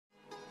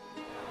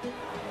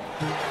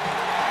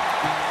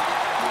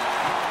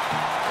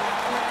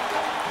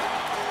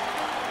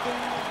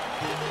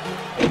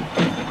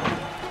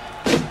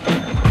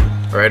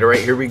All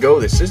right, here we go.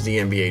 This is the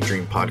NBA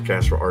Dream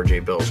Podcast for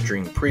RJ Bell's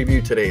Dream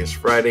Preview. Today is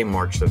Friday,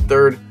 March the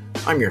 3rd.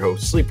 I'm your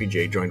host, Sleepy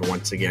J, joined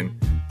once again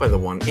by the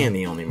one and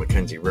the only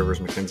Mackenzie Rivers.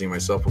 Mackenzie and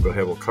myself will go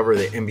ahead, we'll cover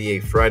the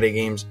NBA Friday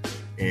games,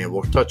 and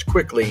we'll touch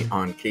quickly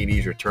on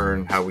KD's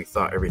return, how we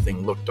thought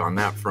everything looked on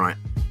that front.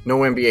 No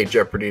NBA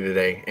Jeopardy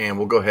today, and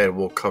we'll go ahead,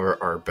 we'll cover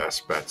our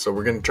best bets. So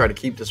we're going to try to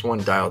keep this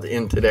one dialed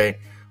in today.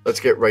 Let's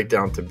get right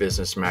down to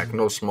business, Mac.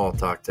 No small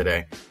talk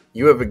today.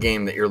 You have a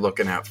game that you're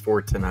looking at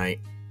for tonight.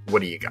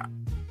 What do you got?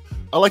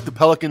 I like the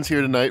Pelicans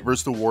here tonight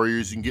versus the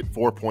Warriors. You can get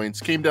 4 points.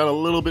 Came down a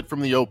little bit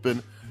from the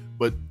open,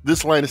 but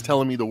this line is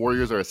telling me the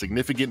Warriors are a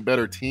significant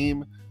better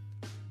team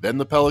than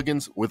the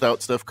Pelicans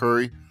without Steph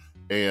Curry,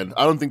 and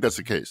I don't think that's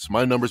the case.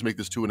 My numbers make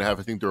this 2.5.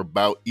 I think they're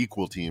about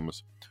equal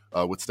teams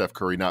with Steph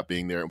Curry not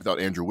being there and without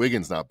Andrew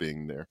Wiggins not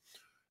being there.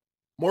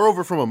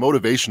 Moreover, from a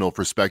motivational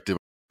perspective,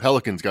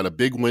 Pelicans got a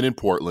big win in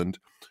Portland,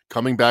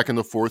 coming back in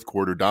the fourth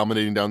quarter,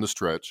 dominating down the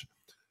stretch.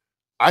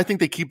 I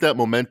think they keep that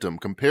momentum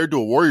compared to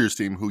a Warriors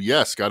team who,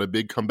 yes, got a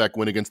big comeback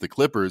win against the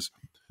Clippers,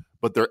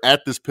 but they're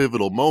at this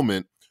pivotal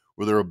moment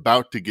where they're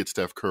about to get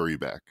Steph Curry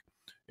back.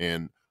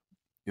 And,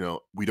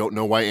 we don't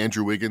know why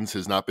Andrew Wiggins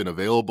has not been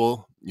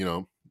available,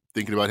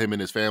 thinking about him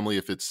and his family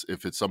if it's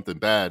something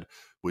bad,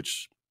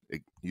 which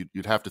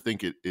you'd have to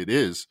think it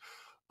is.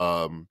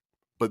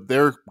 But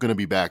they're going to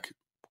be back.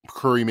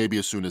 Curry maybe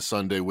as soon as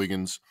Sunday,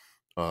 Wiggins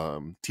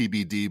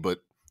TBD, but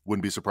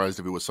wouldn't be surprised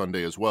if it was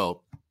Sunday as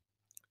well.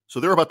 So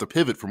they're about to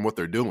pivot from what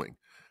they're doing.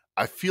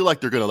 I feel like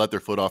they're going to let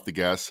their foot off the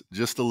gas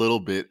just a little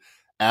bit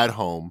at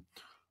home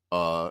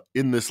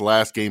in this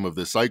last game of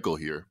this cycle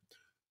here.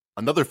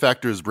 Another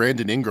factor is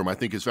Brandon Ingram, I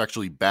think, is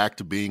actually back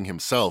to being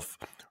himself.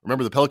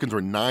 Remember, the Pelicans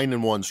were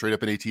 9-1 straight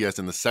up in ATS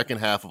in the second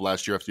half of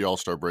last year after the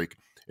All-Star break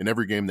in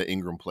every game that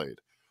Ingram played.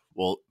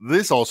 Well,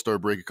 this All-Star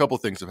break, a couple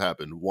things have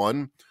happened.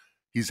 One,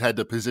 he's had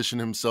to position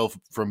himself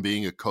from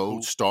being a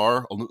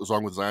co-star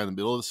along with Zion in the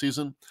middle of the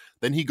season.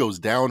 Then he goes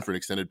down for an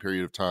extended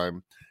period of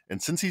time.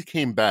 And since he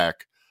came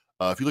back,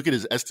 if you look at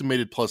his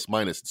estimated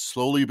plus-minus, it's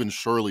slowly but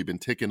surely been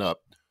ticking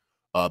up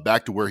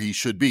back to where he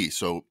should be.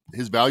 So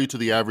his value to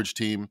the average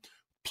team,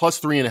 plus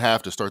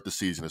 3.5 to start the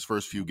season, his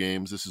first few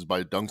games. This is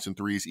by Dunks and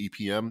Threes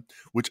EPM,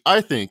 which I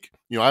think,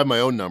 I have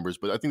my own numbers,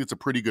 but I think it's a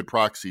pretty good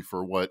proxy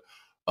for what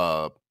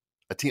a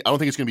team. I don't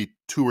think it's going to be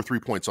 2 or 3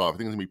 points off. I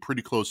think it's going to be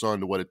pretty close on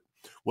to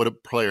what a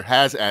player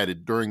has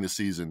added during the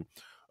season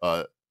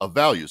of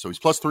value. So he's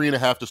plus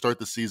 3.5 to start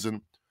the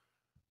season.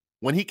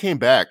 When he came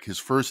back, his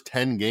first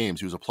 10 games,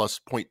 he was a plus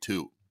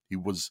 0.2. He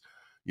was,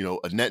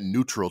 a net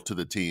neutral to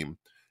the team.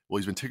 Well,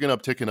 he's been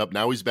ticking up.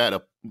 Now he's back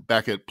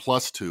at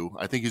plus 2.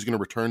 I think he's going to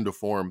return to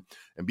form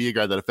and be a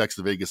guy that affects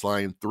the Vegas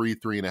line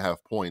 3.5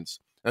 points.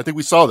 And I think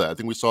we saw that. I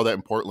think we saw that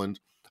in Portland.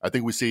 I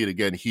think we see it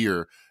again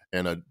here.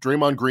 And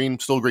Draymond Green,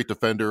 still a great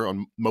defender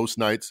on most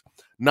nights.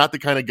 Not the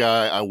kind of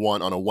guy I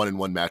want on a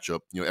 1-on-1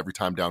 matchup, every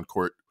time down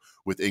court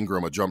with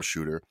Ingram, a jump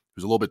shooter,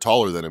 who's a little bit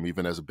taller than him,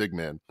 even as a big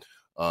man.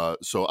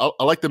 So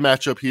I like the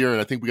matchup here, and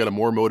I think we got a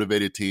more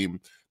motivated team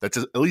that's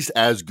at least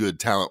as good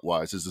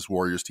talent-wise as this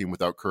Warriors team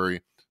without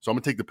Curry. So I'm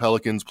going to take the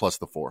Pelicans plus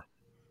the 4.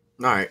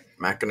 All right,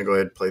 Mac going to go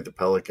ahead and play the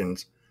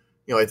Pelicans.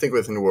 I think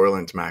with New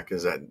Orleans, Mac,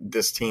 is that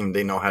this team,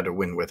 they know how to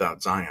win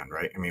without Zion,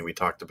 right? I mean, we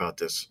talked about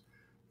this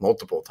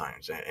multiple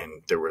times,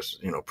 and there was,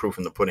 proof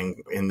in the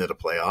pudding into the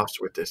playoffs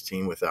with this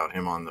team without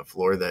him on the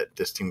floor that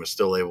this team was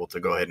still able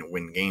to go ahead and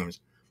win games.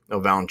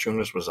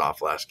 Valanciunas was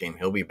off last game.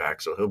 He'll be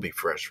back, so he'll be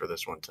fresh for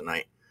this one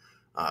tonight.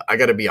 I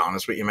got to be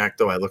honest with you, Mac,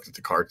 though. I looked at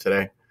the card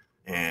today,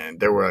 and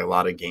there were a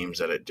lot of games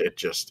that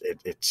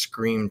it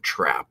screamed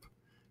trap,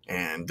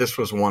 and this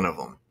was one of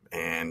them.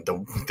 And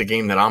the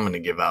game that I'm going to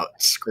give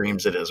out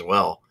screams it as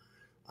well.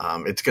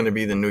 It's going to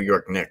be the New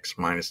York Knicks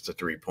minus the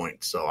 3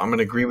 points. So I'm going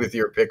to agree with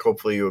your pick.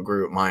 Hopefully you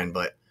agree with mine,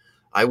 but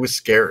I was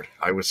scared.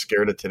 I was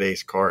scared of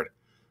today's card.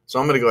 So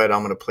I'm going to go ahead.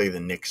 I'm going to play the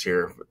Knicks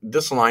here.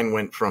 This line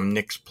went from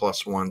Knicks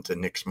plus 1 to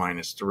Knicks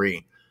minus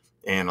 3.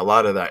 And a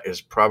lot of that is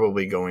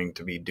probably going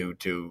to be due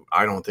to,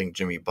 I don't think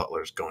Jimmy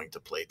Butler is going to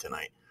play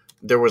tonight.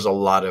 There was a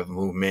lot of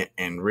movement,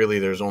 and really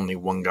there's only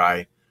one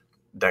guy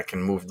that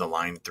can move the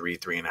line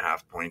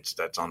 3.5 points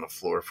that's on the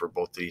floor for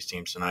both of these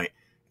teams tonight,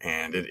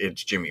 and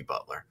it's Jimmy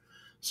Butler.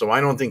 So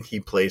I don't think he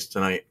plays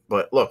tonight.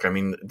 But look, I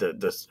mean,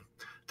 the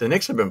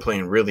Knicks have been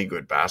playing really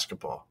good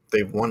basketball.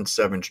 They've won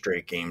 7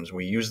 straight games.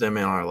 We used them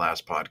in our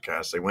last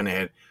podcast. They went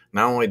ahead.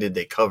 Not only did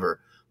they cover,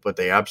 but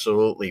they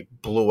absolutely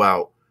blew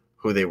out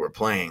who they were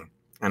playing.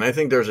 And I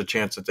think there's a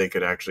chance that they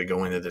could actually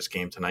go into this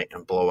game tonight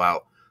and blow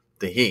out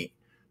the Heat.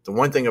 The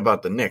one thing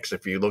about the Knicks,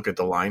 if you look at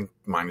the line,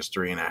 minus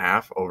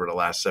 3.5 over the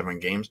last 7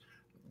 games,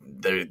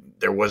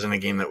 there wasn't a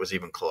game that was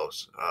even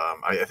close.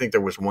 I think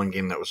there was one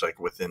game that was like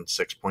within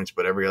 6 points,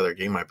 but every other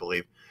game, I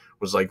believe,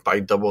 was like by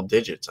double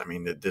digits. I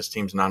mean, this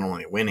team's not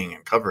only winning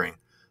and covering,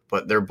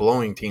 but they're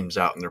blowing teams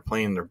out, and they're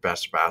playing their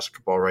best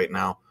basketball right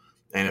now.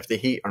 And if the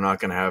Heat are not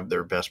going to have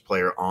their best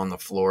player on the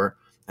floor,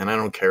 and I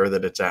don't care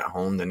that it's at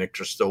home, the Knicks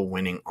are still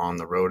winning on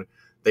the road.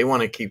 They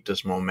want to keep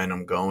this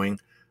momentum going.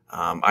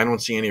 I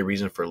don't see any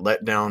reason for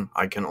letdown.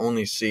 I can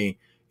only see,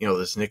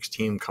 this Knicks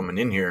team coming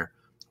in here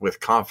with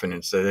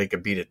confidence that they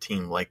could beat a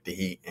team like the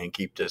Heat and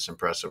keep this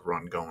impressive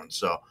run going.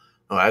 So,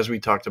 as we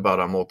talked about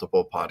on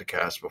multiple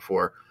podcasts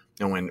before,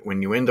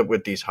 when you end up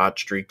with these hot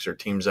streaks or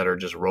teams that are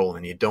just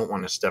rolling, you don't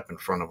want to step in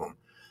front of them.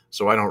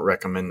 So I don't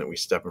recommend that we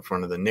step in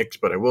front of the Knicks,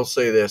 but I will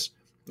say this,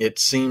 it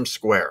seems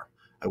square.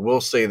 I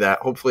will say that.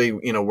 Hopefully,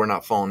 we're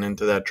not falling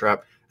into that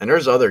trap. And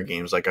there's other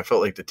games, like I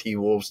felt like the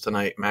T-Wolves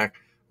tonight, Mac,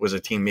 was a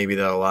team maybe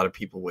that a lot of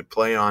people would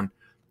play on.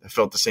 I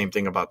felt the same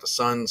thing about the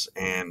Suns,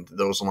 and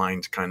those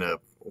lines kind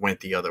of went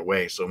the other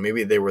way. So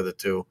maybe they were the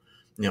two,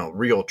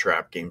 real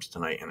trap games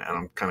tonight. And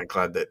I'm kind of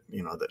glad that,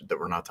 that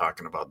we're not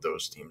talking about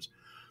those teams.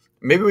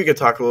 Maybe we could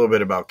talk a little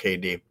bit about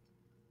KD.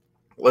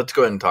 Let's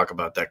go ahead and talk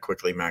about that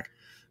quickly, Mac.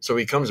 So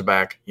he comes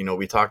back.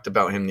 We talked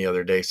about him the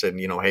other day, said,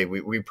 hey,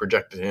 we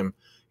projected him,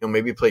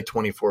 maybe play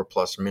 24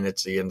 plus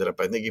minutes. He ended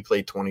up, I think he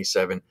played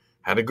 27,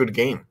 had a good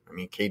game. I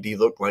mean, KD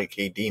looked like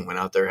KD, went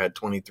out there, had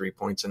 23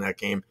 points in that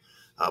game.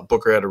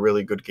 Booker had a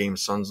really good game.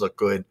 Suns looked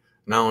good.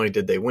 Not only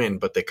did they win,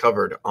 but they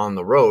covered on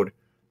the road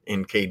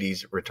in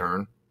KD's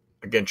return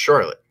against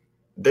Charlotte.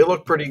 They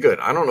looked pretty good.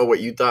 I don't know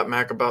what you thought,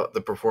 Mac, about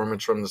the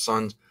performance from the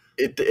Suns.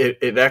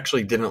 It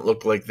actually didn't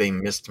look like they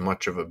missed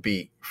much of a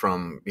beat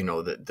from,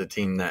 the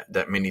team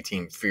that many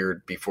teams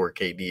feared before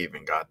KD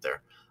even got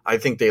there. I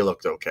think they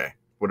looked okay.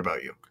 What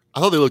about you? I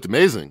thought they looked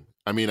amazing.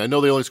 I mean, I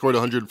know they only scored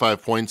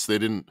 105 points. They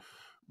didn't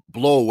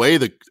blow away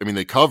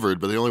they covered,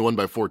 but they only won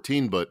by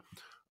 14. But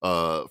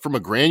from a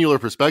granular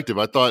perspective,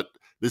 I thought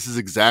this is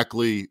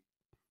exactly,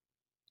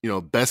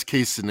 best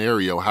case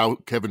scenario, how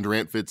Kevin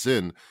Durant fits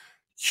in.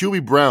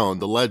 Hubie Brown,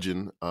 the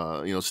legend,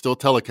 still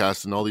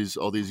telecasting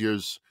all these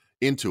years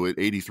into it,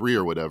 83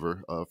 or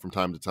whatever, from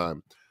time to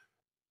time.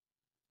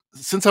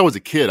 Since I was a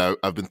kid,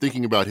 I've been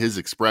thinking about his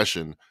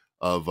expression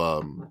of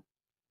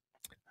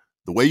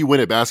the way you win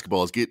at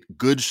basketball is get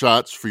good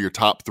shots for your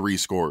top three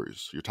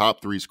scorers.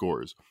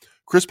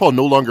 Chris Paul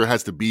no longer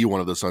has to be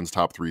one of the Suns'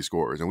 top three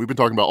scorers. And we've been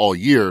talking about all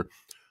year,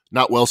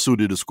 not well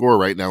suited to score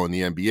right now in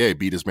the NBA.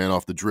 Beat his man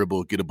off the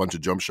dribble, get a bunch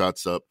of jump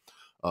shots up.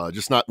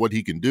 Just not what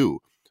he can do.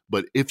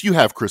 But if you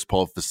have Chris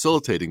Paul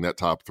facilitating that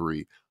top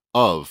three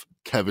of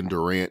Kevin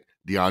Durant,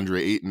 DeAndre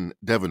Ayton,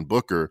 Devin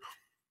Booker,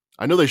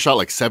 I know they shot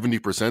like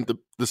 70%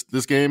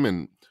 this game,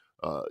 and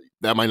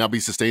that might not be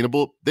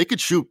sustainable. They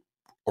could shoot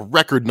a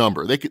record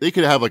number. They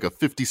could have like a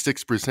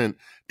 56%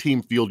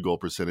 team field goal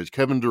percentage.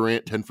 Kevin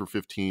Durant, 10 for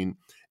 15.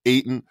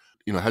 Ayton,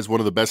 has one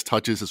of the best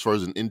touches as far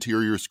as an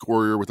interior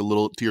scorer with the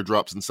little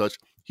teardrops and such.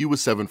 He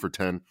was 7 for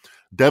 10.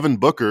 Devin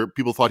Booker,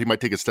 people thought he might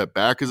take a step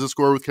back as a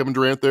scorer with Kevin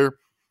Durant there.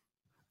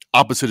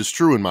 Opposite is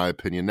true, in my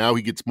opinion. Now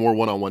he gets more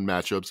one-on-one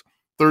matchups.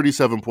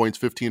 37 points,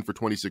 15 for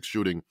 26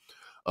 shooting.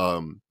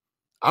 I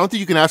don't think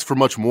you can ask for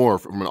much more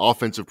from an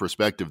offensive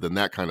perspective than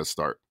that kind of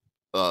start.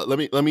 Let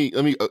me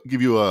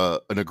give you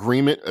an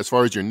agreement as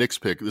far as your Knicks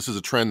pick. This is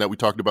a trend that we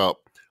talked about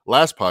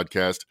last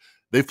podcast.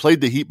 They've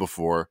played the Heat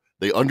before.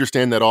 They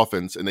understand that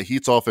offense, and the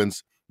Heat's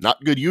offense,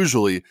 not good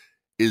usually,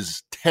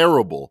 is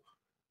terrible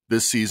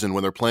this season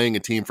when they're playing a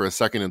team for a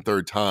second and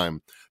third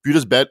time. If you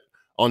just bet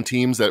on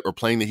teams that are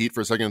playing the Heat for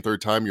a second and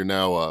third time, you're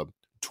now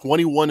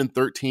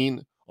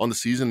 21-13 on the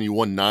season, and you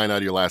won 9 out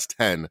of your last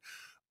 10.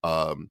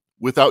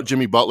 Without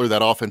Jimmy Butler,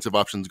 that offensive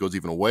options goes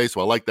even away,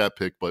 so I like that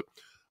pick. But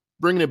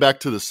bringing it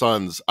back to the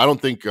Suns, I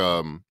don't think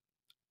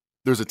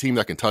there's a team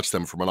that can touch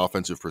them from an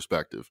offensive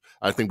perspective.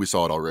 I think we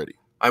saw it already.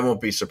 I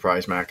won't be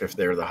surprised, Mac, if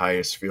they're the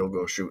highest field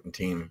goal shooting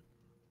team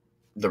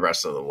the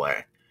rest of the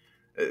way.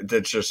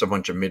 That's just a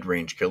bunch of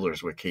mid-range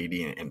killers with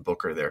KD and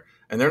Booker there.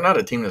 And they're not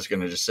a team that's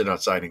going to just sit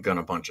outside and gun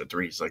a bunch of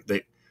threes.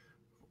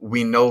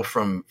 We know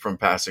from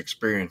past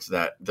experience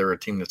that they're a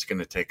team that's going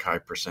to take high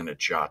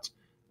percentage shots.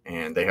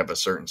 And they have a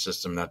certain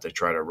system that they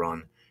try to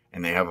run.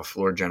 And they have a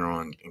floor general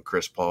in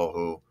Chris Paul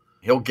who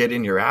he'll get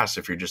in your ass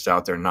if you're just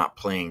out there not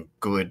playing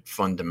good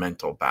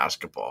fundamental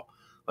basketball.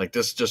 Like,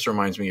 this just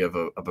reminds me of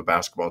a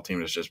basketball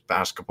team that's just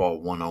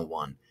basketball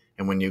 101.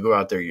 And when you go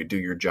out there, you do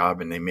your job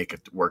and they make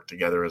it work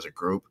together as a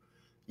group,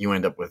 you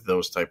end up with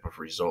those type of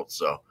results.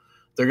 So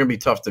they're going to be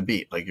tough to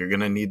beat. Like, you're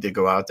going to need to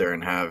go out there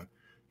and have,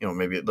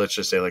 maybe let's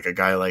just say like a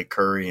guy like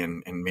Curry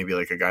and maybe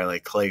like a guy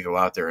like Clay go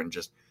out there and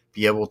just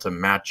be able to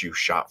match you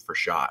shot for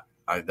shot.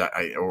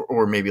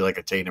 Or maybe like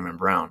a Tatum and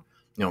Brown,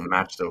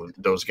 match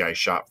those guys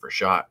shot for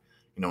shot,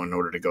 in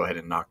order to go ahead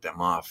and knock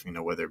them off,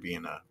 whether it be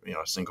in a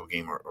single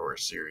game or a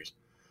series.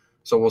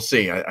 So we'll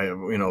see. They're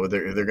going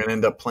to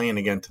end up playing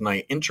again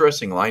tonight.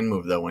 Interesting line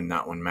move though in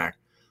that one, Mac.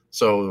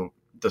 So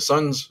the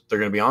Suns, they're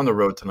going to be on the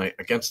road tonight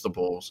against the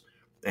Bulls,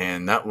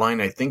 and that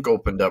line I think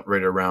opened up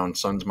right around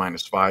Suns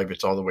 -5.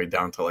 It's all the way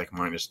down to like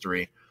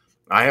 -3.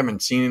 I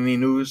haven't seen any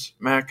news,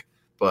 Mac,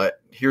 but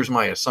here's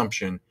my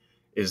assumption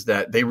is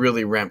that they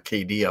really ramped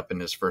KD up in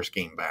his first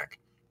game back.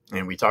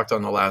 And we talked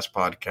on the last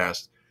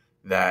podcast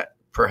that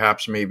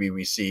perhaps maybe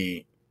we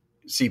see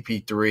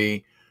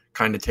CP3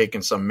 kind of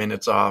taking some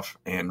minutes off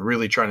and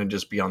really trying to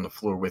just be on the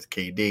floor with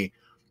KD.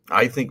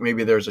 I think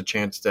maybe there's a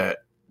chance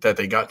that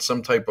they got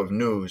some type of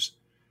news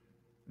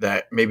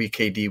that maybe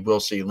KD will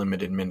see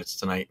limited minutes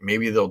tonight.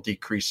 Maybe they'll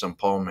decrease some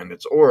Paul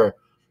minutes, or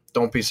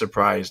don't be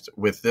surprised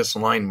with this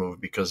line move,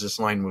 because this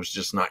line move's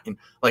just not in,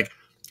 like,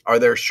 are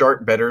there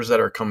sharp bettors that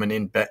are coming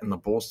in betting the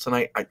Bulls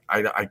tonight?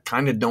 I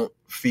kind of don't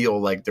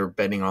feel like they're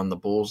betting on the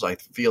Bulls. I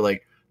feel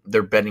like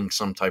they're betting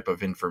some type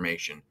of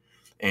information.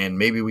 And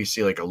maybe we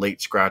see like a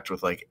late scratch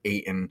with like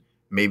Ayton,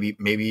 maybe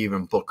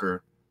even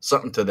Booker,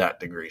 something to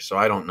that degree. So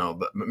I don't know,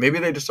 but maybe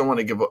they just don't want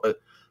to give up.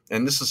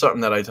 And this is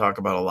something that I talk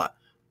about a lot.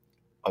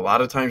 A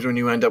lot of times when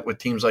you end up with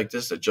teams like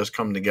this that just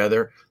come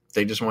together,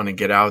 they just want to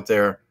get out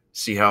there,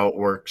 see how it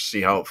works,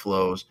 see how it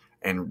flows,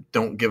 and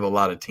don't give a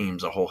lot of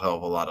teams a whole hell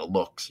of a lot of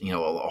looks, a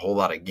whole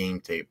lot of game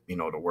tape,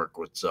 to work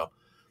with. So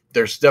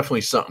there's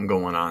definitely something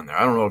going on there.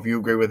 I don't know if you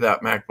agree with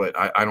that, Mac, but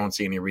I don't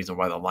see any reason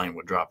why the line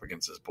would drop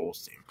against this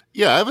Bulls team.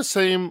 Yeah, I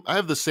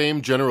have the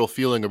same general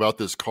feeling about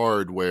this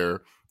card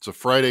where it's a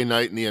Friday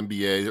night in the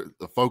NBA.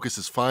 The focus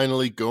is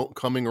finally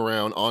coming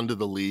around onto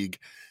the league,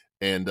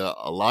 and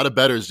a lot of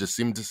bettors just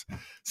seem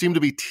to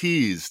be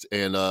teased.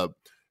 And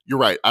you're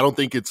right. I don't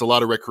think it's a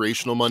lot of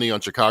recreational money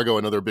on Chicago,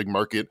 another big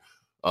market.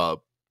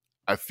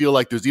 I feel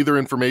like there's either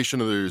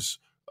information or there's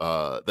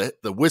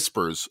the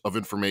whispers of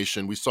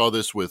information. We saw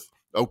this with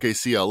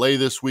OKC LA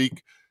this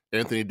week.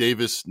 Anthony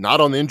Davis not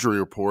on the injury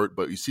report,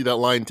 but you see that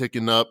line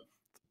ticking up.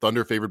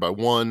 Thunder favored by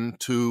 1,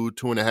 2,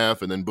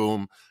 2.5, and then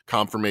boom,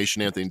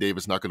 confirmation Anthony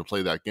Davis not going to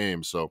play that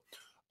game. So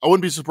I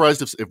wouldn't be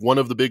surprised if one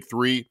of the big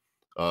three,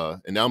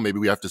 and now maybe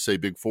we have to say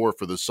big four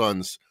for the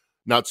Suns,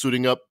 not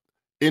suiting up.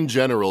 In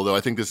general, though,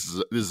 I think this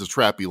is a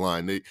trappy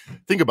line. They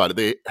think about it.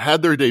 They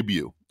had their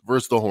debut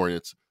versus the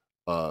Hornets,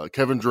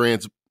 Kevin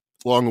Durant's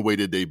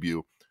long-awaited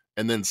debut,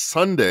 and then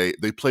Sunday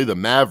they play the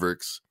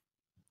Mavericks.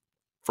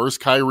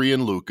 First, Kyrie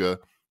and Luka,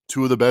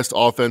 two of the best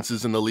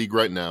offenses in the league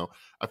right now.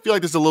 I feel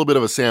like there's a little bit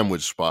of a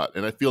sandwich spot,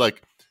 and I feel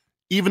like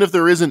even if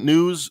there isn't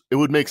news, it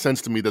would make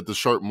sense to me that the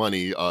sharp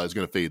money is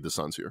going to fade the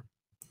Suns here.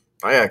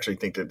 I actually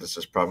think that this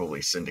is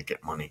probably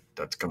syndicate money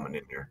that's coming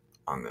in here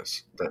on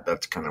this.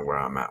 That's kind of where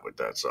I'm at with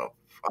that. So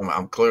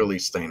I'm clearly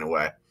staying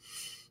away.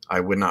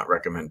 I would not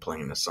recommend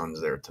playing the Suns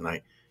there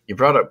tonight. You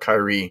brought up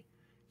Kyrie.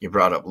 You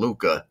brought up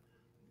Luka.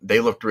 They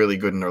looked really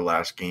good in their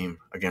last game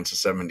against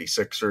the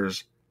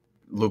 76ers.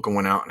 Luka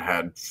went out and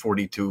had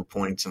 42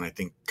 points, and I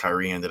think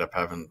Kyrie ended up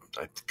having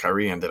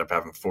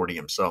 40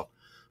 himself.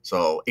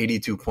 So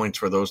 82 points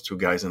for those two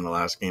guys in the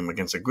last game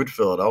against a good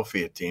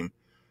Philadelphia team.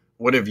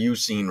 What have you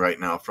seen right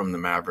now from the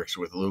Mavericks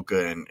with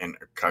Luka and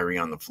Kyrie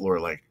on the floor?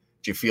 Like,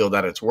 do you feel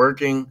that it's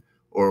working,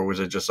 or was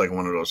it just like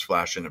one of those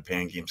flash in the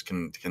pan games?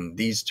 Can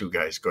these two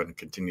guys go ahead and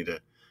continue to,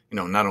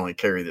 not only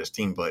carry this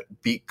team, but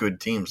beat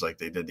good teams like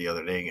they did the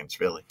other day against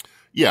Philly?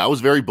 Yeah, I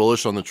was very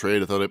bullish on the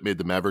trade. I thought it made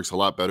the Mavericks a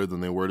lot better than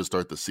they were to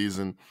start the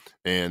season,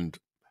 and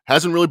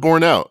hasn't really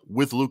borne out.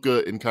 With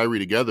Luka and Kyrie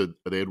together,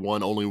 they had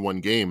won only one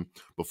game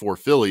before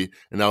Philly,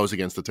 and that was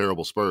against the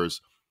terrible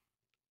Spurs.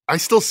 I'm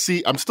still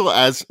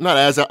not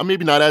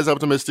as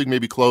optimistic,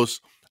 maybe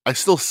close. I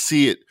still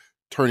see it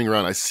turning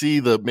around. I see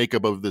the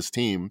makeup of this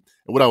team.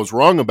 And what I was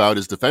wrong about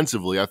is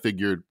defensively. I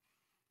figured,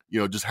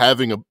 just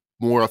having a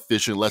more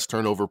efficient, less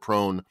turnover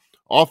prone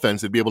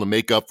offense, they'd be able to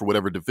make up for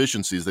whatever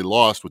deficiencies they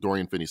lost with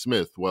Dorian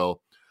Finney-Smith.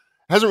 Well,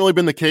 it hasn't really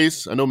been the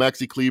case. I know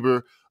Maxi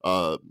Kleber,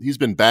 he's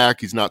been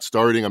back. He's not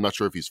starting. I'm not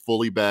sure if he's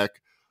fully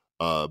back.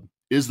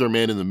 Is their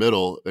man in the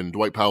middle, and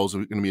Dwight Powell's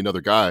going to be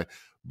another guy.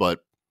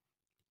 But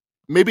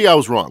maybe I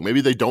was wrong.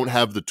 Maybe they don't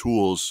have the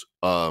tools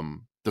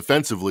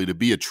defensively to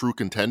be a true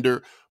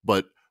contender,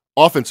 but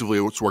offensively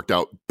it's worked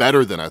out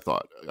better than I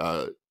thought.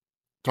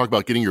 Talk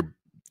about getting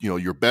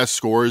your best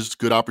scores,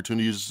 good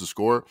opportunities to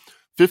score.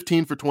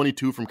 15 for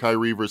 22 from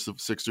Kyrie versus the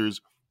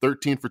Sixers,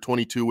 13 for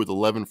 22 with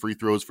 11 free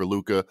throws for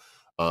Luka.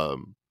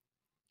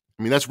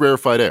 That's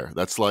rarefied air.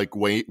 That's like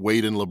Wade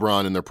and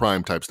LeBron in their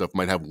prime type stuff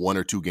might have one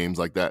or two games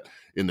like that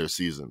in their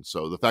season.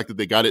 So the fact that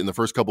they got it in the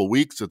first couple of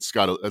weeks, it's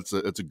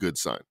a good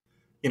sign.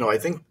 I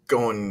think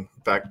going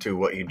back to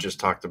what you just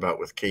talked about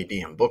with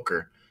KD and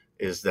Booker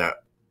is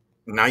that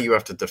now you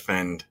have to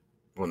defend.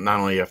 Well,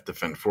 not only you have to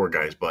defend four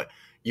guys, but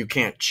you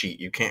can't cheat.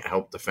 You can't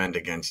help defend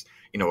against,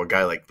 a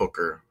guy like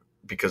Booker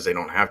because they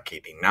don't have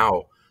KD.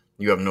 Now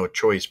you have no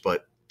choice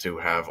but to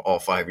have all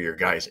five of your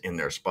guys in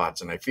their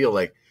spots. And I feel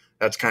like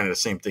that's kind of the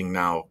same thing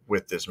now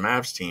with this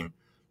Mavs team,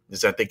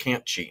 is that they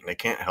can't cheat and they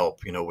can't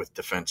help, with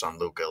defense on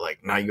Luka. Like,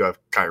 now you have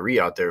Kyrie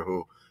out there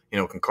who,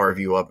 can carve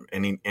you up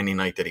any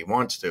night that he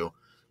wants to.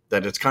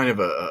 That it's kind of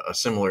a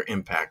similar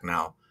impact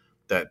now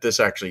that this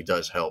actually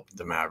does help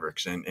the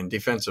Mavericks. And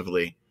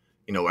defensively,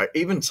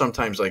 even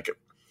sometimes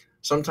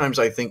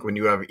I think when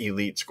you have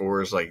elite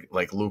scorers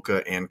like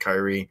Luka and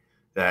Kyrie,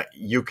 that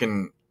you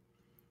can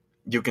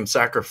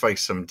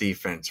sacrifice some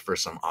defense for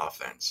some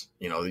offense.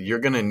 You're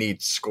going to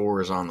need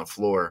scores on the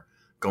floor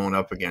going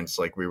up against,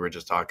 like we were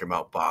just talking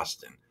about,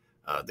 Boston,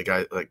 the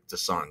guys like the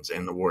Suns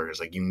and the Warriors.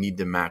 Like, you need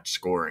to match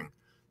scoring.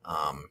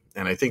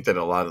 And I think that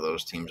a lot of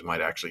those teams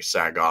might actually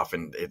sag off.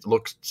 And it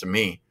looks to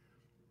me,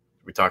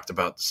 we talked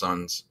about the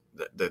Suns,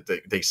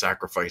 that they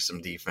sacrifice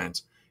some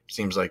defense. It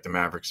seems like the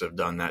Mavericks have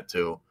done that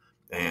too.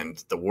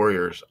 And the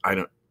Warriors, I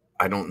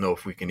don't know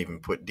if we can even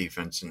put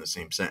defense in the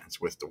same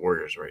sentence with the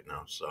Warriors right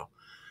now. So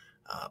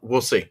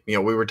We'll see. We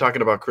were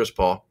talking about Chris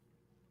Paul.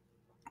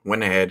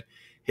 Went ahead,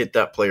 hit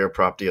that player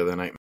prop the other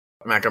night.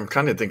 Mac, I'm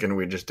kind of thinking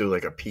we just do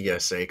like a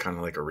PSA, kind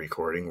of like a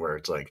recording where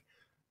it's like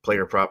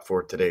player prop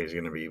for today is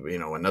going to be,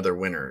 another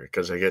winner,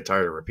 because I get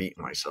tired of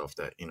repeating myself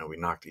that, we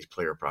knock these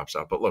player props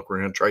out. But look, we're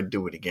going to try to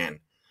do it again.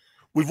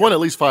 We've won at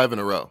least 5 in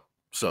a row.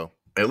 So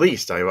at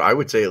least I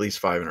would say at least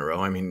 5 in a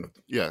row. I mean,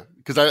 yeah,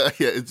 because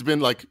it's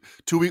been like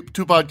two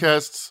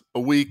podcasts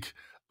a week.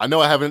 I know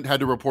I haven't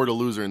had to report a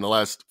loser in the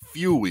last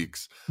few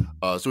weeks.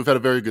 So we've had a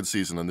very good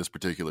season on this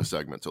particular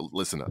segment. So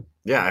listen up.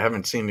 Yeah, I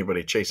haven't seen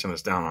anybody chasing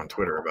us down on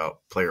Twitter about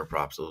player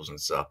props losing.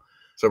 So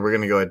we're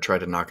going to go ahead and try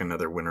to knock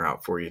another winner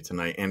out for you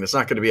tonight. And it's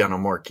not going to be on a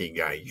marquee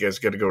guy. You guys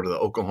got to go to the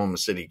Oklahoma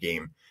City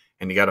game,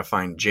 and you got to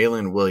find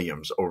Jalen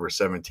Williams over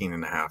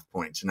 17.5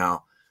 points.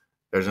 Now,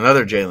 there's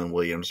another Jalen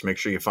Williams. Make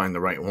sure you find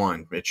the right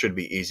one. It should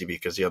be easy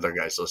because the other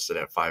guy's listed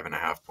at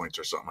 5.5 points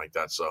or something like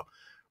that. So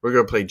we're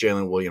going to play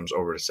Jalen Williams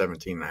over to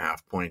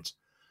 17.5 points.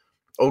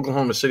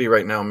 Oklahoma City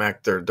right now,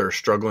 Mac, they're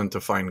struggling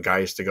to find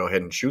guys to go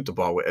ahead and shoot the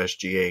ball with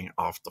SGA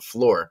off the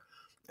floor.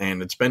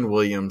 And it's been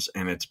Williams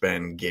and it's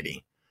been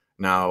Giddey.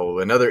 Now,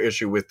 another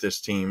issue with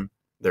this team,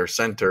 their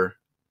center,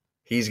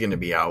 he's going to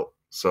be out.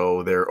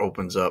 So there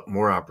opens up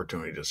more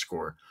opportunity to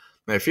score.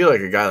 And I feel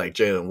like a guy like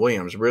Jalen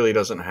Williams really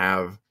doesn't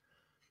have,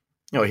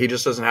 he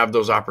just doesn't have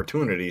those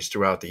opportunities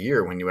throughout the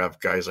year when you have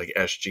guys like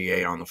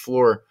SGA on the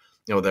floor,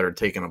 that are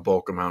taking a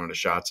bulk amount of the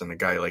shots, and a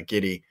guy like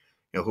Giddey,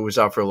 who was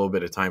out for a little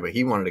bit of time, but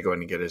he wanted to go ahead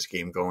and get his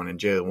game going. And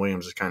Jalen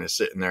Williams is kind of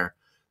sitting there,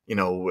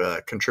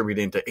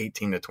 contributing to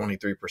 18 to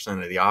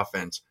 23% of the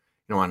offense,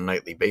 on a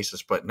nightly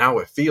basis. But now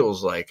it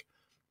feels like,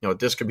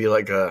 this could be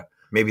like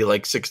maybe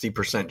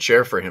 60%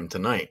 share for him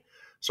tonight.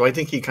 So I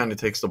think he kind of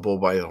takes the bull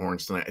by the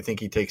horns tonight. I think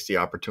he takes the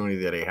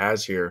opportunity that he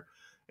has here.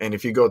 And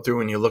if you go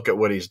through and you look at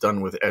what he's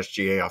done with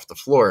SGA off the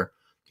floor,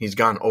 he's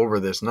gone over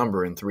this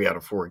number in 3 out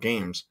of 4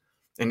 games.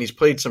 And he's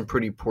played some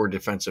pretty poor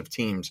defensive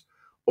teams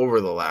over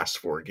the last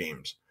 4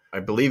 games. I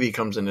believe he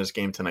comes in this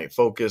game tonight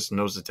focused,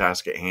 knows the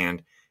task at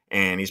hand,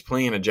 and he's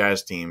playing a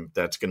Jazz team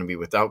that's going to be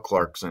without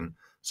Clarkson.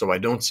 So I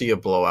don't see a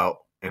blowout,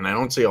 and I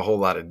don't see a whole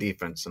lot of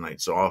defense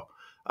tonight. So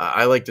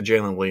I like the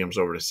Jalen Williams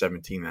over to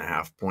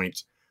 17.5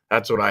 points.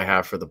 That's what I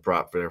have for the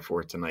prop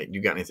for tonight.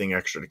 You got anything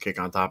extra to kick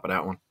on top of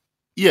that one?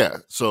 Yeah,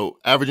 so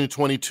averaging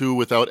 22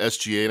 without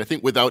SGA, and I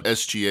think without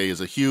SGA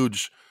is a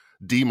huge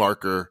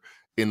demarker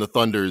in the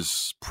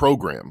Thunder's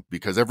program,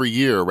 because every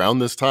year around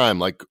this time,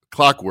 like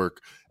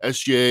clockwork,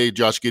 SGA,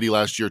 Josh Giddey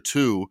last year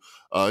too,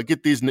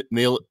 get these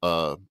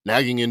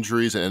nagging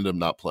injuries and end up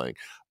not playing.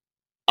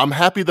 I'm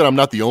happy that I'm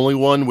not the only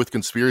one with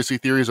conspiracy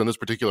theories on this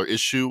particular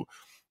issue.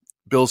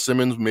 Bill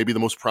Simmons, maybe the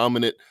most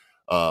prominent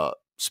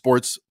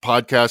sports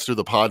podcaster,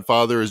 the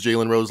podfather, as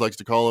Jalen Rose likes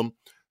to call him,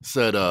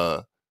 said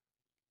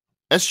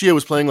SGA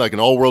was playing like an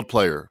all-world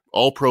player,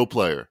 all-pro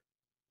player,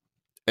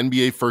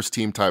 NBA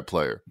first-team type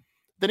player.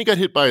 Then he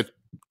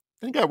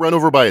got run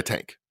over by a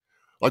tank.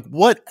 Like,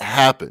 what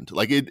happened?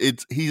 Like, I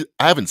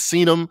haven't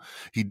seen him.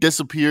 He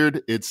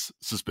disappeared. It's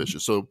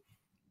suspicious. So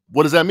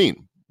what does that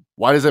mean?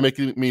 Why does that make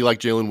me like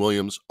Jalen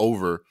Williams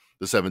over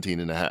the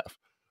 17.5?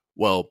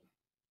 Well,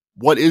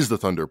 what is the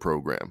Thunder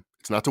program?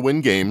 It's not to win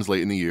games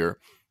late in the year.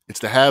 It's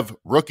to have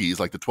rookies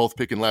like the 12th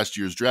pick in last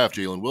year's draft,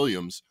 Jalen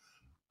Williams,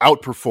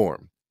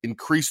 outperform,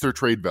 increase their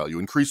trade value,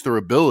 increase their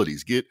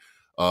abilities, get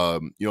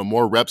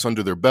more reps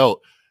under their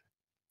belt.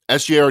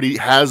 SGA already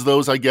has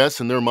those, I guess,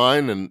 in their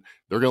mind, and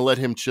they're going to let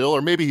him chill,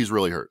 or maybe he's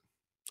really hurt.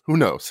 Who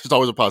knows? There's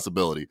always a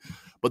possibility.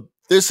 But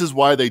this is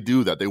why they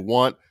do that. They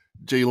want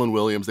Jalen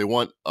Williams. They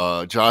want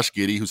Josh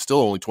Giddey, who's still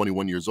only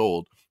 21 years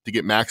old, to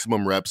get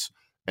maximum reps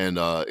and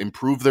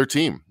improve their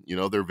team.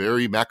 They're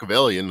very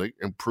Machiavellian,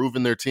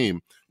 improving their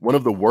team. One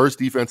of the worst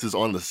defenses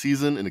on the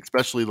season, and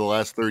especially the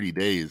last 30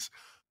 days.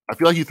 I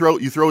feel like you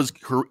throw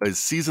his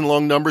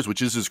season-long numbers,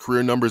 which is his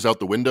career numbers, out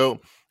the window,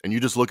 and you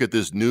just look at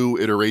this new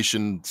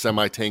iteration,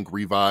 semi-tank,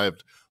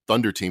 revived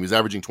Thunder team. He's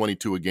averaging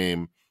 22 a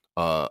game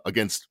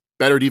against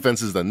better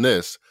defenses than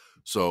this.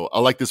 So I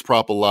like this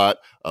prop a lot.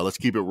 Let's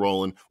keep it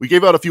rolling. We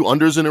gave out a few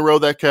unders in a row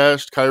that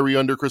cashed. Kyrie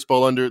under, Chris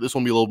Paul under. This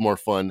one will be a little more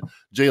fun.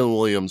 Jalen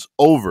Williams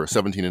over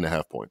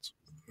 17.5 points.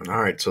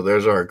 All right, so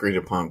there's our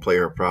agreed-upon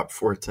player prop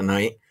for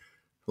tonight.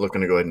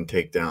 Looking to go ahead and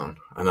take down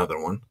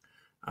another one.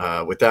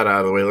 With that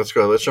out of the way, let's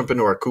go. Let's jump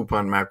into our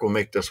coupon, Mac. We'll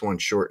make this one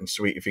short and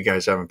sweet. If you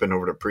guys haven't been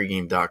over to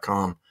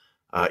pregame.com,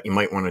 you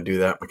might want to do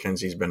that.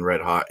 Mackenzie's been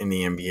red hot in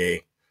the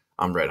NBA.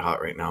 I'm red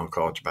hot right now in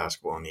college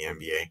basketball in the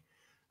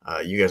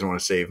NBA. You guys want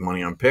to save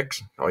money on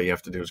picks? All you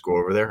have to do is go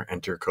over there,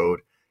 enter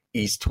code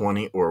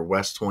EAST20 or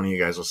WEST20. You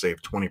guys will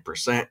save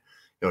 20%.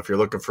 If you're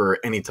looking for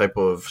any type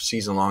of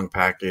season-long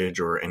package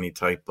or any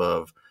type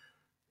of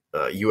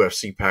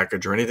UFC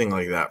package or anything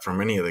like that from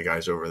any of the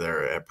guys over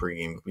there at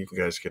pregame, you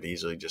guys could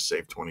easily just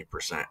save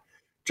 20%.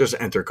 Just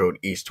enter code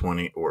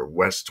EAST20 or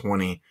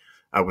WEST20.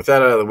 With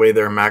that out of the way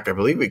there, Mac, I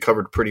believe we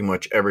covered pretty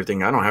much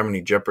everything. I don't have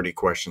any Jeopardy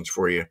questions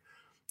for you.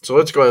 So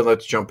let's go ahead,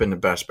 let's jump into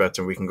best bets,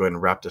 and we can go ahead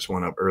and wrap this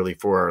one up early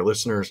for our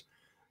listeners.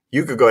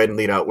 You could go ahead and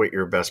lead out with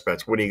your best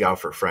bets. What do you got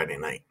for Friday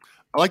night?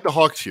 I like the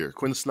Hawks here.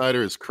 Quinn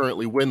Snyder is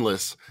currently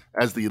winless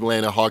as the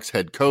Atlanta Hawks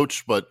head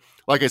coach, but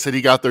like I said,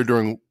 he got there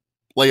during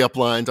layup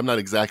lines. I'm not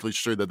exactly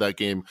sure that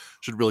game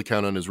should really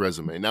count on his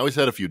resume. Now he's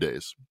had a few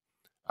days.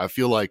 I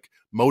feel like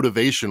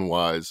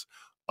motivation-wise,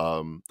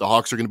 the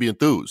Hawks are going to be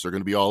enthused. They're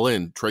going to be all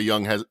in. Trae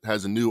Young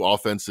has a new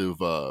offensive,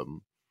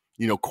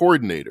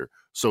 coordinator,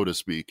 so to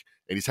speak,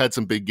 and he's had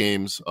some big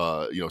games.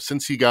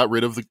 Since they got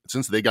rid of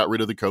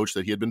the coach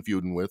that he had been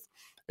feuding with,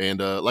 and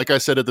like I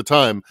said at the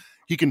time,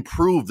 he can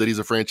prove that he's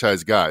a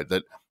franchise guy.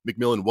 That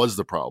McMillan was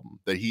the problem.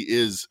 That he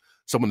is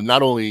someone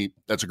not only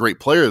that's a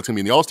great player that's going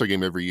to be in the All-Star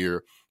game every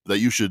year, but that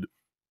you should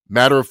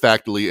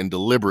matter-of-factly and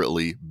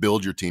deliberately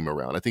build your team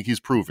around. I think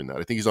he's proven that.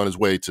 I think he's on his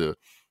way to,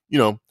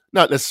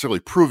 not necessarily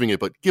proving it,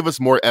 but give us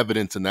more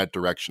evidence in that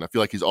direction. I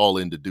feel like he's all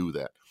in to do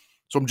that.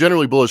 So I'm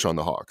generally bullish on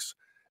the Hawks.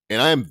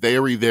 And I am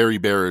very, very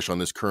bearish on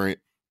this current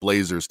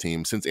Blazers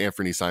team since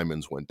Anthony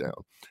Simons went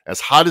down.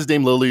 As hot as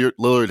Dame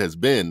Lillard has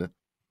been,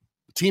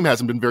 the team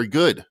hasn't been very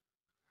good.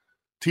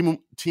 Team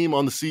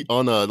on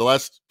the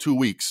last 2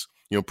 weeks,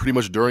 pretty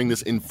much during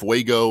this in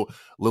fuego,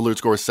 Lillard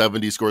scores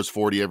 70, scores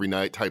 40 every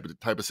night type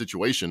of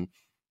situation.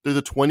 They're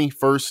the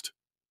 21st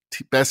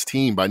best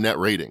team by net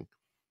rating.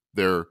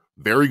 They're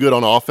very good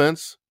on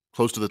offense,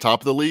 close to the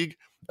top of the league,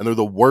 and they're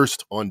the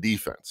worst on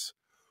defense.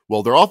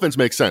 Well, their offense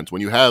makes sense.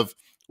 When you have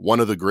one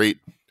of the great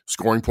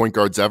scoring point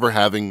guards ever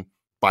having,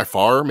 by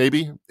far,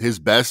 maybe his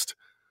best,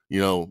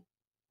 run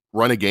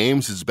of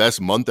games, his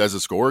best month as a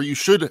scorer, you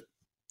should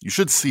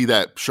see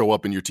that show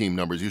up in your team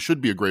numbers. You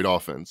should be a great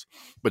offense.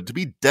 But to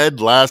be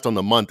dead last on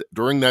the month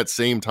during that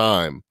same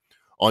time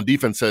on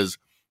defense says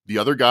the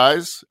other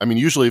guys,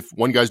 usually if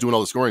one guy's doing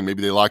all the scoring,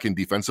 maybe they lock in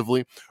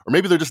defensively, or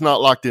maybe they're just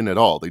not locked in at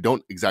all. They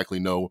don't exactly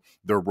know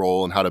their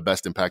role and how to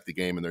best impact the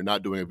game, and they're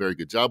not doing a very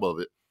good job of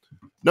it.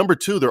 Number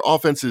two, their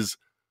offense is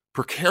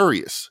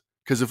precarious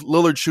because if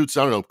Lillard shoots,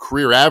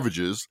 career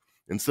averages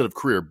instead of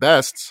career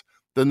bests,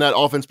 then that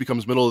offense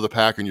becomes middle of the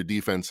pack and your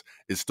defense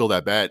is still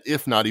that bad,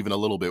 if not even a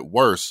little bit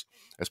worse,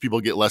 as people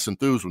get less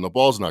enthused when the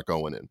ball's not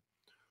going in.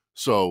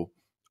 So,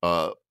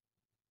 a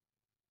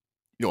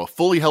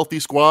fully healthy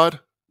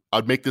squad,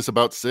 I'd make this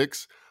about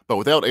 6. But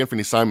without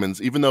Anthony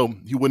Simons, even though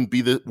he wouldn't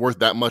be worth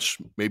that much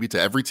maybe to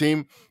every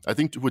team, I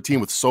think to a team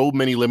with so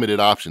many limited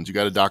options, you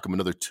got to dock him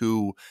another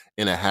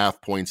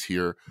 2.5 points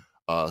here.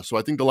 So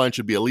I think the line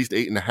should be at least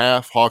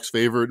 8.5. Hawks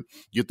favored,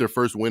 get their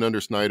first win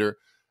under Snyder.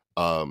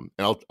 And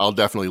I'll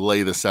definitely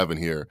lay the 7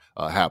 here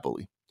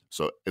happily.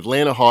 So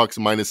Atlanta Hawks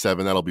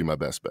 -7, that'll be my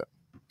best bet.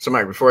 So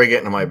Mike, before I get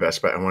into my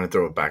best bet, I want to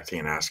throw it back to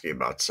you and ask you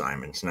about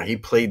Simons. Now he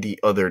played the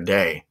other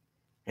day,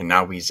 and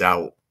now he's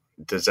out.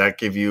 Does that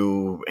give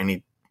you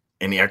any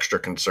extra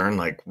concern,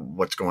 like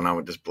what's going on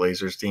with this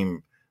Blazers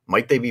team?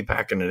 Might they be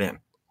packing it in?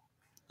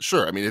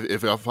 Sure.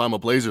 If I'm a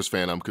Blazers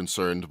fan, I'm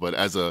concerned. But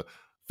as a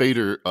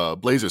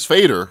Blazers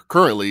fader,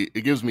 currently,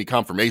 it gives me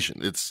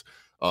confirmation. It's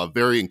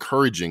very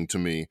encouraging to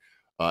me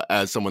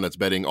as someone that's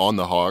betting on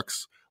the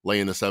Hawks,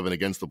 laying the 7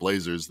 against the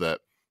Blazers, that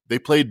they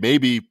played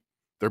maybe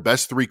their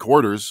best 3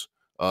 quarters,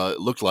 it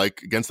looked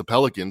like, against the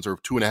Pelicans, or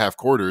 2.5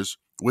 quarters,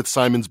 with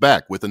Simons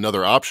back, with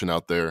another option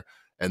out there.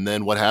 And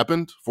then what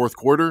happened? Fourth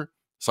quarter,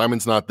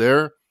 Simons not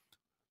there.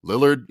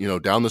 Lillard,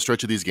 down the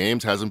stretch of these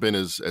games hasn't been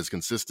as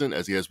consistent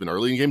as he has been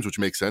early in games, which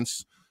makes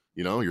sense.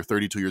 You're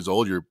 32 years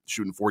old, you're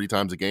shooting 40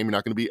 times a game, you're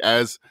not going to be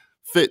as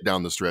fit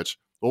down the stretch.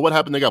 Well, what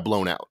happened? They got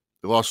blown out.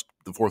 They lost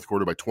the fourth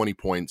quarter by 20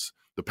 points.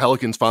 The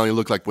Pelicans finally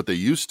look like what they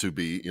used to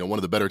be, one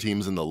of the better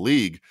teams in the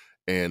league,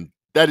 and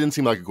that didn't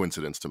seem like a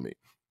coincidence to me.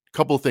 A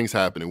couple of things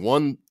happening.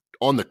 One,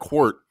 on the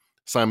court,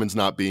 Simons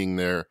not being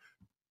there,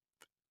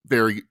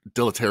 very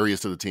deleterious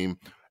to the team.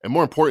 And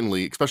more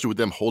importantly, especially with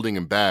them holding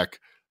him back,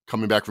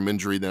 coming back from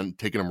injury, then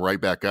taking him right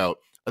back out,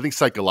 I think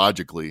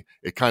psychologically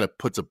it kind of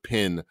puts a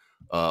pin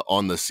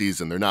on the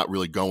season. They're not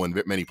really going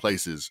many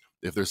places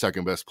if their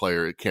second best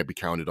player, it can't be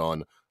counted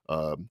on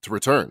to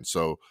return.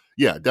 So,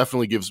 yeah,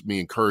 definitely gives me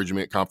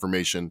encouragement,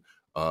 confirmation.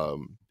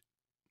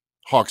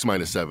 Hawks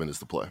 -7 is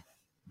the play.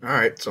 All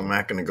right, so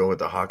Mac going to go with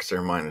the Hawks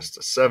there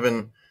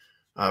 -7.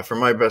 For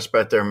my best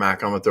bet there,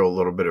 Mac, I'm going to throw a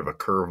little bit of a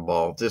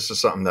curveball. This is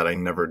something that I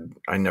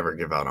never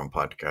give out on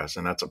podcasts,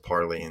 and that's a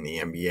parlay in the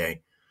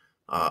NBA.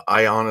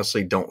 I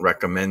honestly don't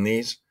recommend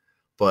these,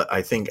 but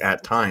I think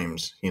at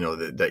times,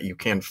 that you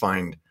can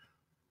find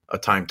a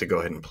time to go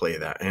ahead and play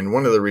that. And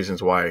one of the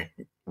reasons why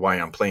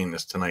I'm playing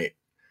this tonight,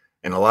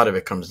 and a lot of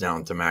it comes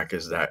down to, Mac,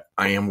 is that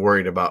I am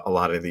worried about a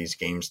lot of these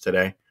games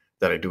today,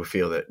 that I do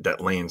feel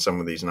that laying some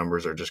of these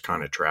numbers are just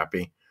kind of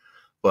trappy.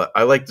 But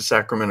I like the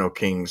Sacramento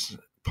Kings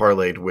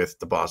parlayed with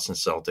the Boston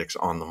Celtics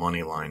on the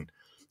money line,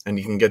 and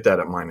you can get that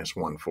at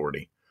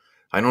 -140.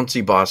 I don't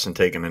see Boston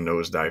taking a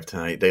nosedive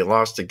tonight. They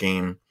lost a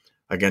game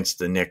against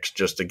the Knicks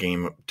just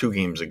 2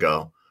 games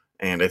ago,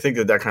 and I think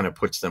that kind of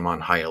puts them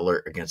on high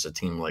alert against a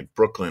team like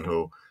Brooklyn,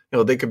 who,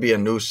 they could be a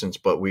nuisance,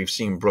 but we've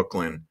seen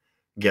Brooklyn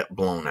get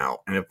blown out.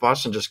 And if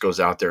Boston just goes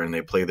out there and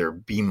they play their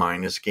B-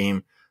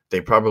 game,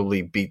 they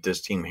probably beat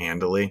this team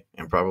handily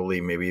and probably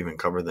maybe even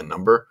cover the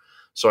number.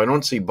 So I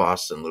don't see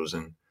Boston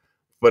losing.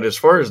 But as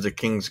far as the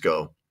Kings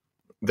go,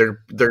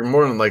 they're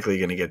more than likely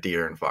going to get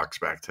De'Aaron Fox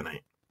back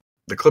tonight.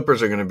 The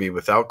Clippers are going to be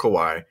without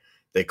Kawhi.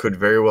 They could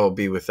very well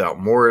be without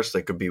Morris.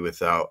 They could be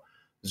without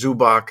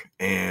Zubac.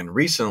 And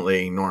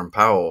recently, Norm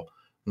Powell,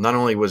 not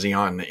only was he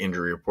on the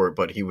injury report,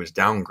 but he was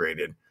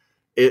downgraded.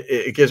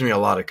 It gives me a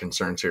lot of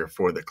concerns here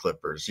for the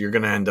Clippers. You're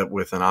going to end up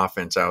with an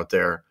offense out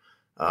there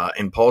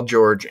in Paul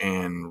George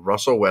and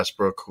Russell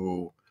Westbrook,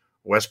 who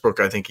Westbrook,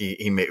 I think he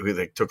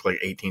took like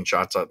 18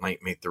 shots that night,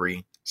 made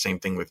 3. Same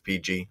thing with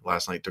PG.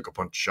 Last night took a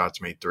bunch of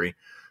shots, made 3.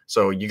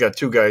 So you got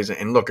 2 guys.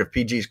 And look, if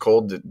PG's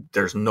cold,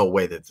 there's no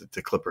way that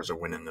the Clippers are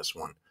winning this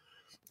one.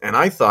 And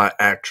I thought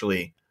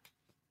actually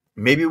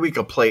maybe we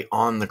could play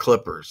on the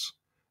Clippers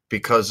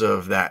because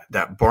of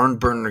that barn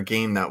burner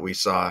game that we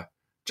saw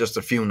just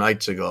a few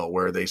nights ago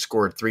where they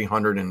scored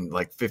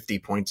 350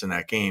 points in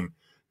that game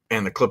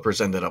and the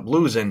Clippers ended up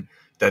losing,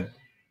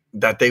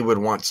 that they would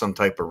want some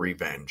type of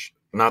revenge.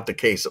 Not the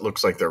case. It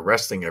looks like they're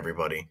resting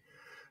everybody.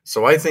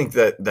 So I think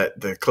that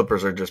the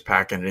Clippers are just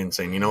packing it in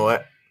saying, you know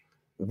what?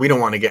 We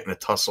don't want to get in a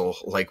tussle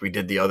like we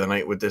did the other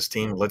night with this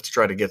team. Let's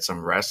try to get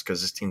some rest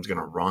because this team's going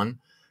to run.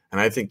 And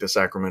I think the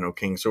Sacramento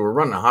Kings, who are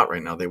running hot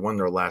right now, they won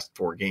their last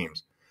 4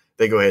 games.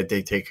 They go ahead,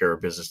 they take care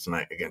of business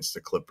tonight against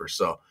the Clippers.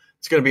 So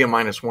it's going to be a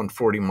minus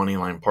 140 money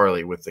line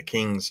parlay with the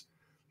Kings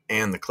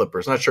and the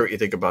Clippers. Not sure what you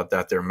think about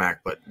that there,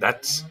 Mac, but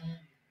that's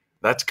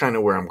kind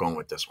of where I'm going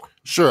with this one.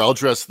 Sure, I'll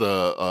address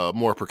the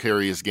more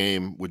precarious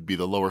game would be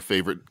the lower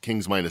favorite,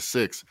 Kings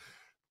 -6.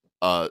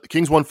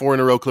 Kings won 4 in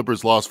a row,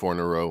 Clippers lost 4 in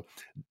a row.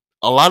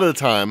 A lot of the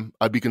time,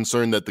 I'd be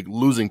concerned that the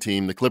losing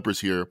team, the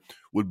Clippers here,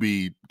 would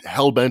be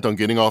hell-bent on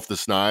getting off the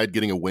snide,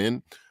 getting a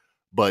win.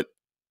 But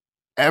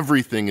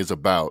everything is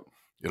about,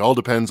 it all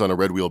depends on a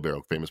red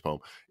wheelbarrow, famous poem.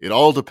 It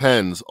all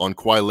depends on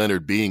Kawhi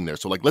Leonard being there.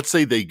 So, like, let's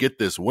say they get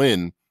this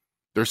win.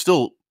 They're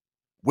still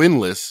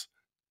winless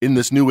in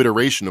this new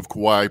iteration of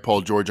Kawhi,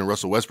 Paul George, and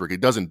Russell Westbrook. It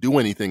doesn't do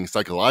anything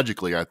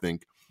psychologically, I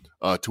think,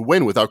 to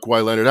win without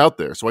Kawhi Leonard out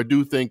there. So I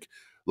do think,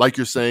 like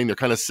you're saying, they're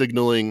kind of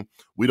signaling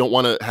we don't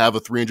want to have a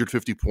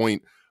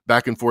 350-point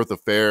back-and-forth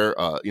affair,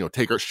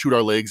 shoot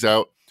our legs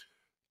out.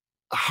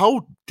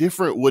 How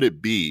different would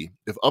it be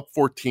if up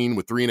 14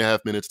 with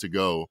 3.5 minutes to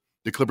go,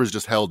 the Clippers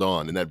just held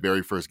on in that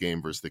very first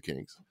game versus the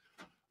Kings?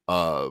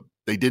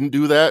 They didn't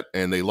do that,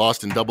 and they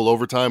lost in double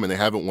overtime, and they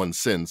haven't won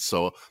since.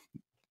 So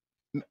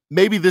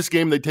maybe this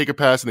game they take a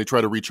pass and they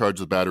try to recharge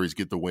the batteries,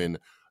 get the win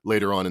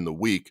later on in the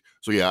week.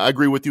 So, yeah, I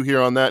agree with you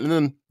here on that. And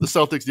then the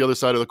Celtics, the other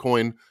side of the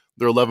coin,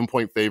 they're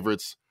 11-point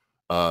favorites.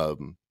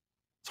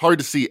 It's hard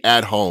to see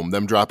at home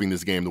them dropping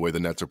this game the way the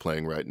Nets are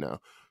playing right now.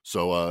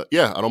 So, I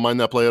don't mind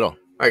that play at all.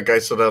 All right,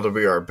 guys, so that'll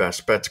be our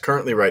best bets.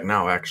 Currently right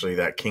now, actually,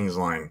 that Kings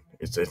line,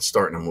 it's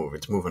starting to move.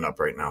 It's moving up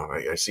right now.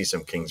 I see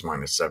some Kings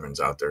 -7s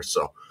out there.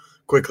 So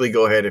quickly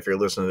go ahead, if you're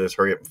listening to this,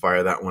 hurry up and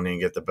fire that one in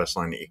and get the best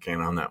line that you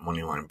can on that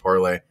money line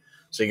parlay.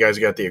 So you guys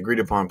got the agreed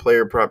upon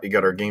player prop. You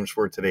got our games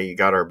for today. You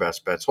got our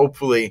best bets.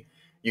 Hopefully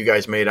you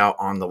guys made out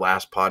on the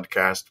last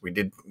podcast. We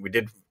did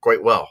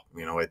quite well.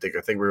 I think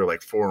we were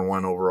like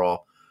 4-1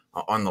 overall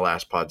on the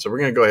last pod. So we're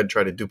going to go ahead and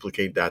try to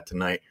duplicate that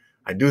tonight.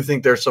 I do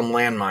think there's some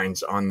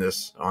landmines on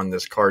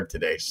this card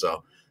today.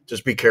 So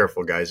just be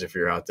careful, guys, if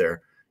you're out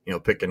there,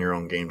 picking your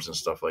own games and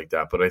stuff like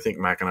that. But I think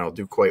Mac and I will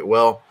do quite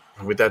well.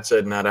 And with that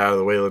said and that out of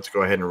the way, let's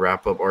go ahead and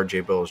wrap up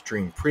RJ Bell's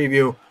Dream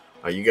Preview.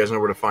 You guys know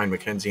where to find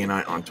Mackenzie and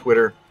I on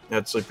Twitter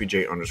at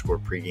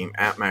SleepyJ_pregame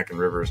at Mac and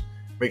Rivers.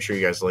 Make sure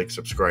you guys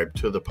subscribe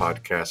to the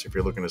podcast. If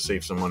you're looking to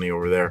save some money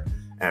over there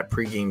at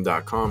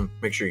pregame.com,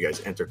 make sure you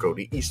guys enter code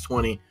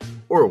EAST20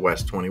 or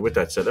WEST20. With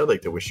that said, I'd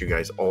like to wish you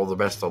guys all the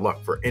best of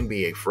luck for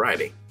NBA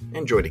Friday.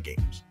 Enjoy the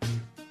games.